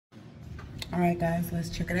All right, guys, let's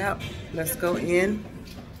check it out. Let's go in.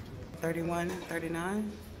 31,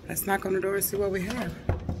 39. Let's knock on the door and see what we have.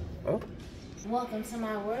 Oh. Welcome to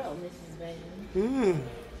my world, Mrs. Bailey.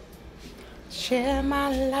 Share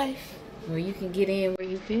my life. Where you can get in where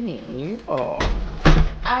you fit in. Oh.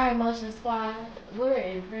 Alright, Motion Squad. We're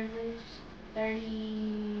in Privilege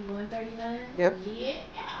 3139. Yep. Yeah,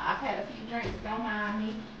 I've had a few drinks. Don't mind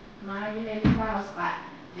me. Mind your heavy bottle spot.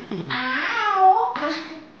 Ow!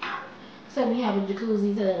 So we have a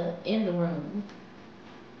jacuzzi tub in the room.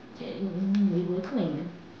 We were cleaning.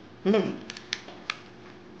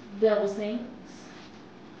 Double sinks.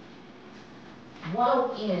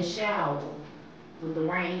 Walk-in shower. With the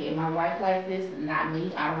rain hit my wife like this, not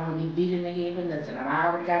me. I don't want to be beating the head for nothing. I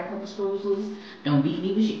already got a couple screws loose. Don't beat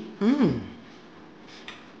me with shit.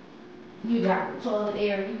 You got the toilet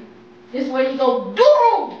area. This is where you go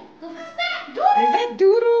doodle. Cause it's not doodle. Is that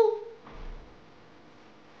doodle?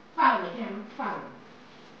 Follow the camera. Follow.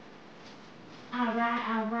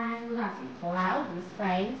 Alright. We got some clouds and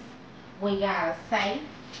space. We got a safe.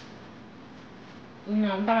 You know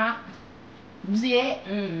what I'm talking about? See that?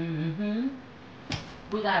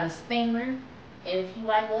 We got a steamer. And if you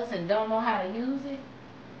like us and don't know how to use it,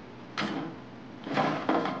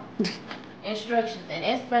 instructions in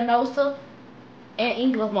Espanosa and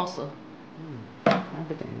English muscle.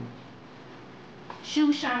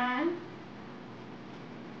 Shoe shine.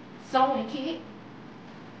 Sewing kit.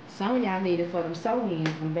 Some of y'all need it for them sewing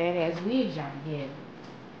from badass wigs y'all get.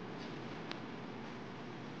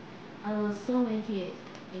 A little sewing kit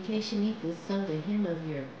in case you need to sew the hem of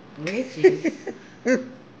your britches.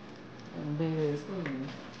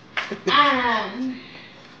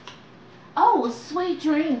 Oh, sweet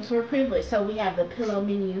dreams. We're privileged. So we have the pillow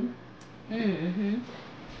menu. 1,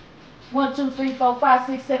 2, 3, 4, 5,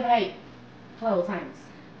 6, 7, 8 clothes hangers.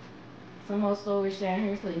 Some more storage down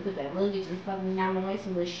here so you put that luggage and stuff in down the way,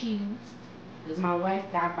 some little shoes. Because my wife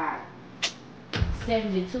got about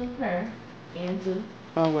 72 pair into.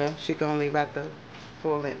 Oh well, she can leave out the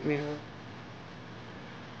full-length mirror.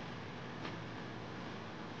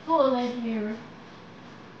 Full-length mirror.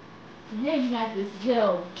 And then you got this good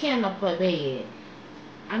old canopy bed.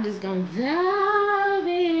 I'm just gonna dive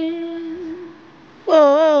in.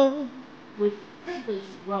 Whoa. With privilege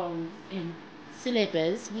rolls and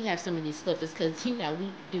slippers. We have some of these slippers because, you know,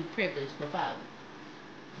 we do privilege for father.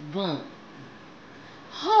 Boom.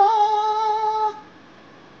 Oh.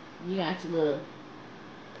 You got your little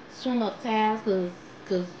swim up towels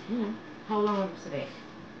because, you know, hold on to that.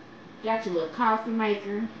 Got your little coffee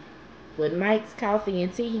maker with Mike's Coffee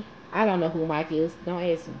and Tea. I don't know who Mike is. Don't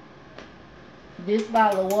ask him. This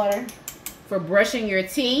bottle of water for brushing your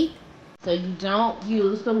teeth so you don't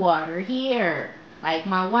use the water here like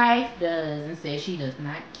my wife does and says she does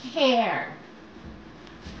not care.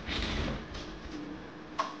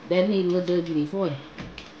 That need a little WD for you.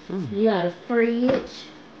 You got a fridge.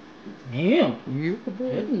 Damn.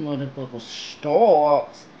 That motherfucker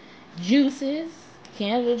stocks. Juices.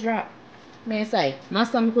 Canada Drop. Man, say, my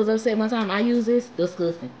stomach was upset one time. I use this.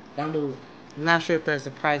 Disgusting. Don't do it. I'm not sure if there's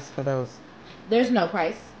a price for those. There's no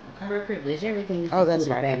price. We're privileged. Everything is that's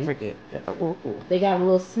included, right. baby. I forget. They got a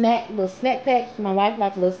little snack pack. My wife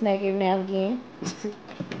likes a little snack every now and again.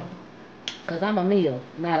 Because I'm a meal,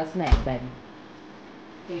 not a snack, baby.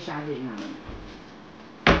 In case y'all didn't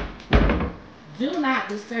know. Do not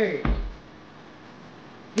disturb.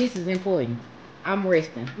 This is important. I'm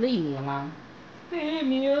resting. Leave me alone. Leave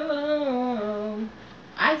me alone.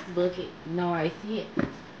 Ice bucket. No ice yet.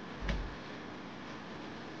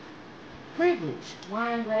 Privilege.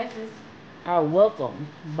 Wine glasses. Our welcome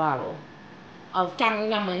bottle of Cancun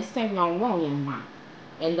and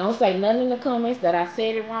and don't say nothing in the comments that I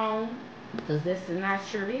said it wrong, because this is not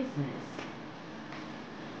your business.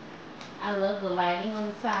 I love the lighting on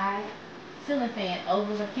the side. Ceiling fan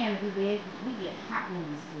over the canopy bed. We get hot when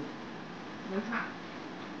we sleep. We're hot.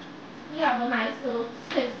 We have a nice little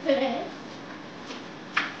sit today.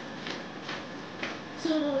 2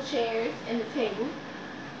 little chairs and the table.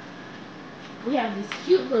 We have this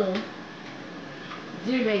cute little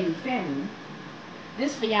dear baby family.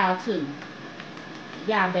 This for y'all too.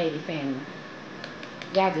 Y'all baby family.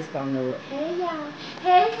 Y'all just don't know it. Hey y'all.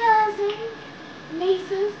 Hey cousins,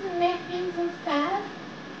 nieces, and nephews and stuff.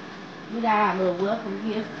 We got our little welcome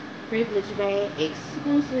gift privilege bag.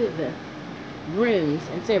 Exclusive rooms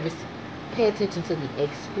and service. Pay attention to the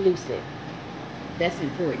exclusive. That's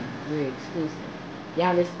important. We're exclusive.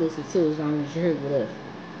 Y'all exclusive too as long as you're here with us.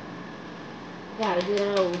 Got a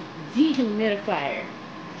good old dehumidifier.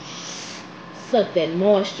 Suck that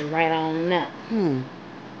moisture right on up.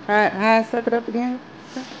 How I suck it up again?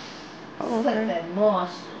 Oh, okay. Suck that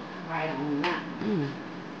moisture right on now.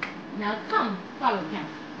 Now come, follow me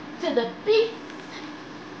to the feast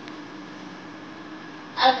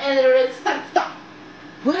of Ellery. Stop.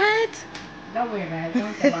 What? Don't worry about it.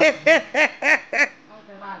 Don't say about it. Don't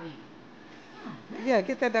say about it. Yeah,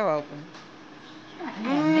 get that door open. You got to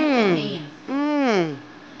have big hands.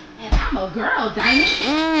 And I'm a girl, dang it.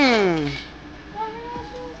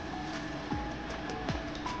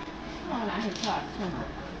 Come on out here, talk to me.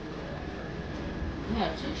 We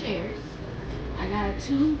have 2 chairs. I got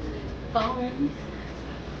 2 phones.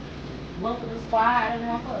 One for the squad and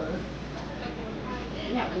one for us.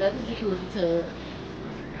 We have another jacuzzi tub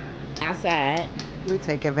outside. We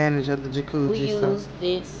take advantage of the jacuzzi. We used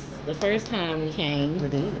this the first time we came. We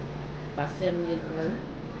did. About 7 years ago.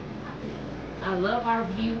 I love our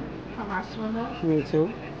view from our swimmer. Me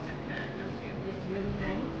too. It's really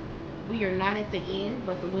nice. We are not at the end,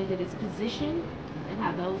 but the way that it's positioned and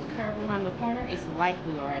how those curve around the corner, it's like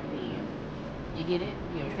we are at the end. You get it?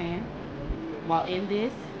 You understand? While in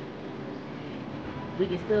this, we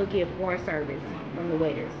can still get more service from the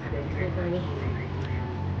waiters. They can still bring us food.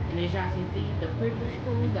 And as y'all can see, the privilege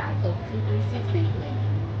pool got up to 2, 3, 6 people in it.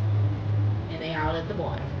 And they all at the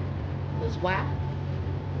bottom. Because why?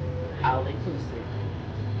 All inclusive.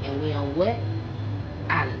 And we on what?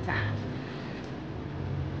 Island time.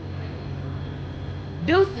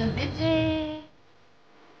 Deuces, bitches.